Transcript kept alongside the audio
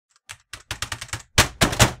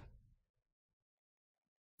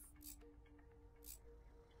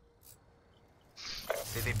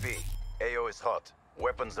CDP, AO is hot.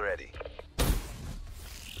 Weapons ready.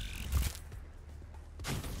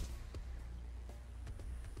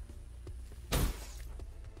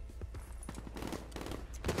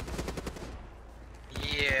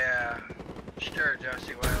 Yeah. Sure,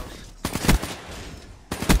 Josie Wells.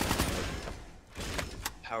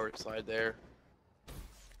 Power slide there.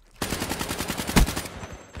 Can't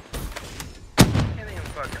even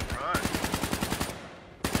fucking run.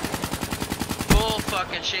 Bull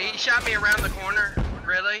fucking shit. He shot me around the corner.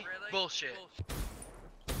 Really? Bullshit.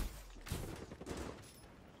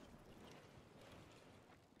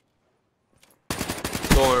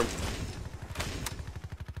 Storm.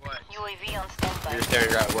 What? UAV on standby. You're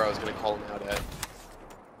staring right where I was gonna call him out at.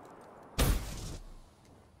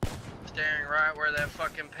 Staring right where that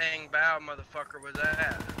fucking Pang Bao motherfucker was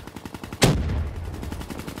at.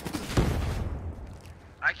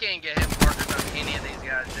 I can't get hit markers on any of these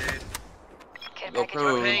guys, dude. Care Go package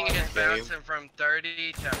pro. My ping is Game. bouncing from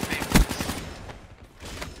 30 to 50.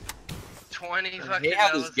 20 fucking They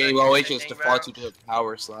have this milliseconds game always to just Ping defaults you Bao. to a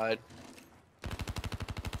power slide.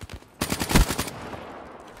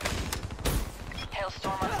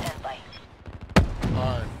 Hailstorm on standby.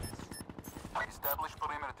 Fine. Establish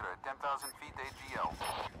perimeter at 10,000 feet AGL.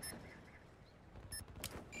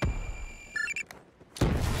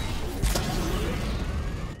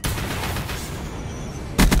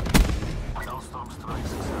 Hailstorm strike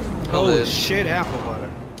successful. Holy shit, apple butter.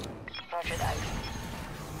 Roger that.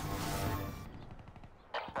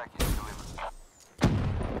 Package delivered.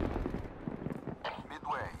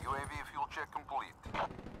 Midway, UAV fuel check complete.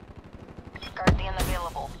 Guardian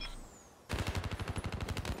available.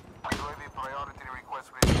 UAV priority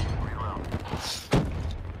request ready. Reroute.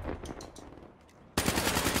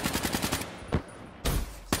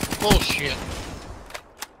 Bullshit.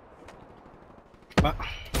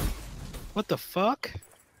 What the fuck?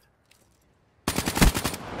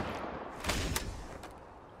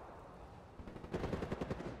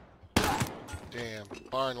 Damn.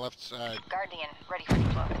 Barn left side. Guardian ready for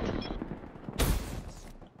deployment.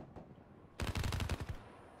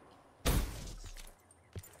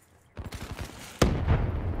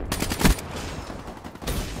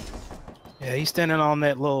 Yeah, he's standing on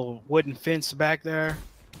that little wooden fence back there.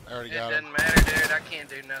 I already It got him. doesn't matter, dude. I can't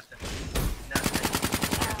do nothing.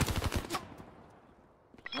 Nothing.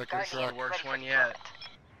 Liquor Guardian truck. Worst ready for one yet. deployment.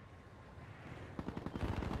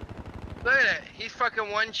 Look at it. He's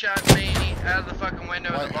fucking one-shot me out of the fucking window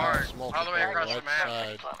of White the barn. House, All the way across multiple, the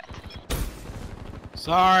right map.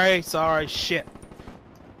 side. Sorry, shit.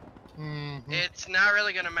 Mm-hmm. It's not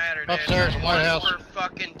really gonna matter, dude. Upstairs, White One House. for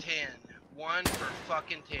fucking 10. One for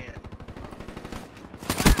fucking 10.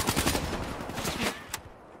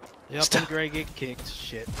 Yep, Stop. and Gray get kicked.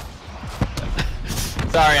 Shit.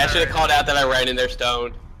 Sorry, I should have called out that I ran in there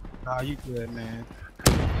stoned. Nah, you good, man.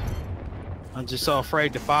 I'm just so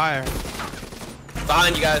afraid to fire.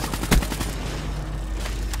 Behind you guys.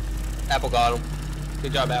 Apple got him.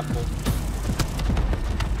 Good job, Apple.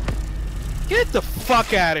 Get the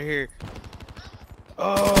fuck out of here.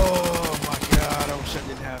 Oh my god, I wish I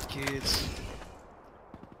didn't have kids.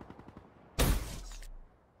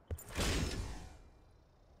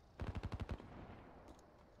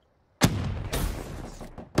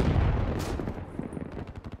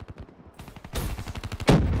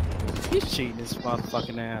 He's cheating his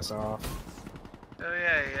motherfucking ass off. Oh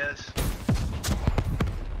yeah, he is.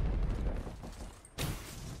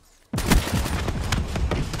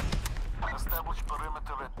 Establish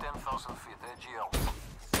perimeter at 10,000 feet AGL.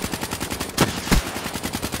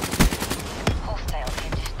 Hostile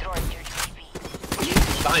can destroy your UAV.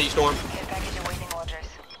 Behind you, Storm. Care package awaiting orders.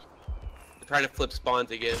 I'm trying to flip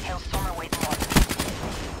spawns again. Hailstorm awaiting orders.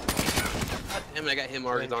 God damn it, I got him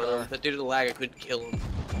markers on him. But due to the lag, I couldn't kill him.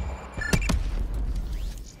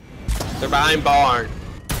 They're behind barn.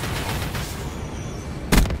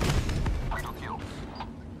 2 kills.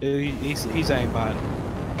 Dude, he's ain't bad.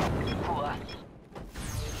 Poor.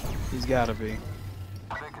 He's gotta be.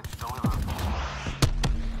 Package delivered.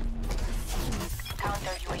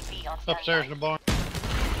 Counter UAV on standby. Upstairs in the barn.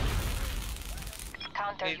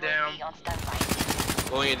 Counter He's UAV down. on standby.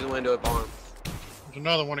 Going into the window at barn. There's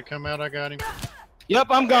another one to come out. I got him. Yep,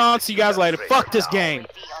 I'm gone. See you guys later. Fuck this game.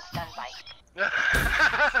 UAV on standby.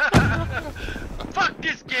 Fuck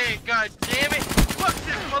this game, god damn it! Fuck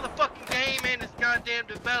this motherfucking game and its goddamn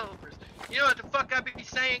developers. You know what the fuck I be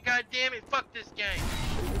saying, god damn it? Fuck this game.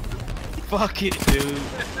 Fuck it, dude.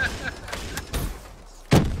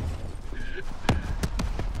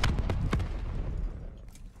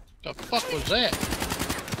 The fuck was that?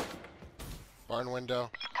 Barn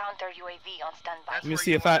window. Counter Counter UAV on standby. That's Let me where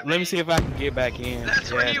see you if I wanna be. can get back in.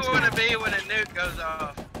 That's where Yeah. you want to be when a nuke goes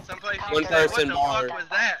off. Someplace you One can say, what person the marked. fuck was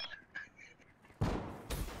that?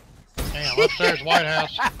 Damn, upstairs White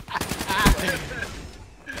House.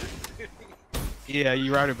 Yeah,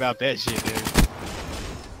 you right about that shit, dude.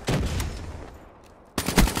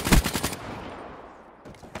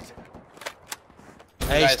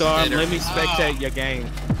 Hey, guys Storm, did it. let me spectate your game.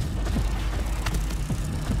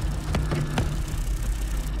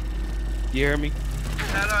 You hear me?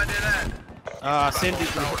 How do I do that?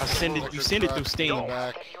 You send it through Steam.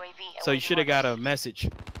 Back. Counter UAV So you should have got a message.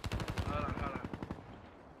 Hold on.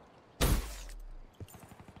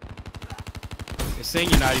 It's saying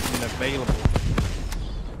you're not even available.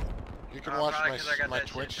 You can Oh, watch probably 'cause I got my that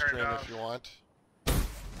shit Twitch turned stream off. if you want.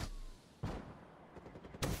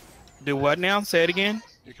 Do what now? Say it again.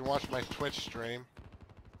 You can watch my Twitch stream.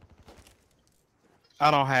 I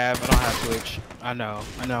don't have Twitch. I know.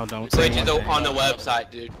 Don't say Twitch is one thing. on the website,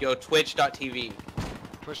 dude. Go twitch.tv.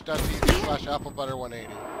 Twitch.tv/AppleButter180.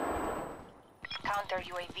 Counter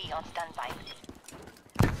UAV on standby.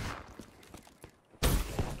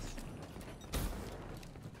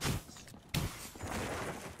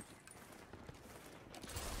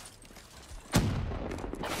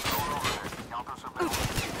 Counter surveillance.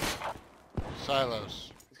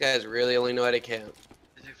 Silos. These guys really only know how to count.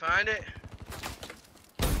 Did you find it?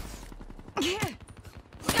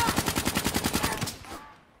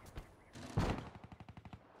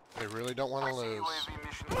 They really don't want to lose. UAV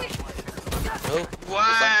mission complete. Oh,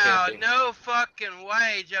 Wow, camping. no fucking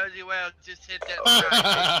way Josie Wells just hit that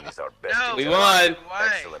strike. Is our best No We defense. won. fucking way.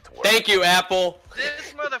 Excellent work. Thank you, Apple.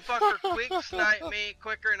 This motherfucker quick sniped me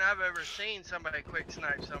quicker than I've ever seen somebody quick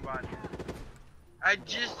snipe somebody. I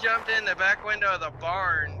just jumped in the back window of the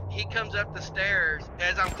barn. He comes up the stairs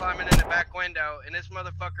as I'm climbing in the back window, and this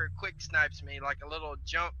motherfucker quick snipes me like a little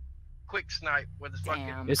jump quick snipe with his fucking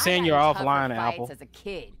Damn, It's I saying got you're in tougher offline, fights Apple. As a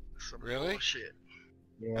kid. some Really? bullshit.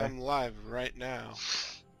 Yeah. I'm live right now.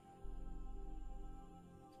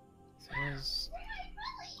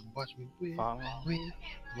 Watch me win. Follow.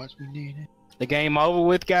 Watch me need it. The game over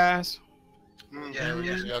with, guys. Yeah, We're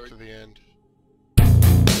yeah. just got to the end.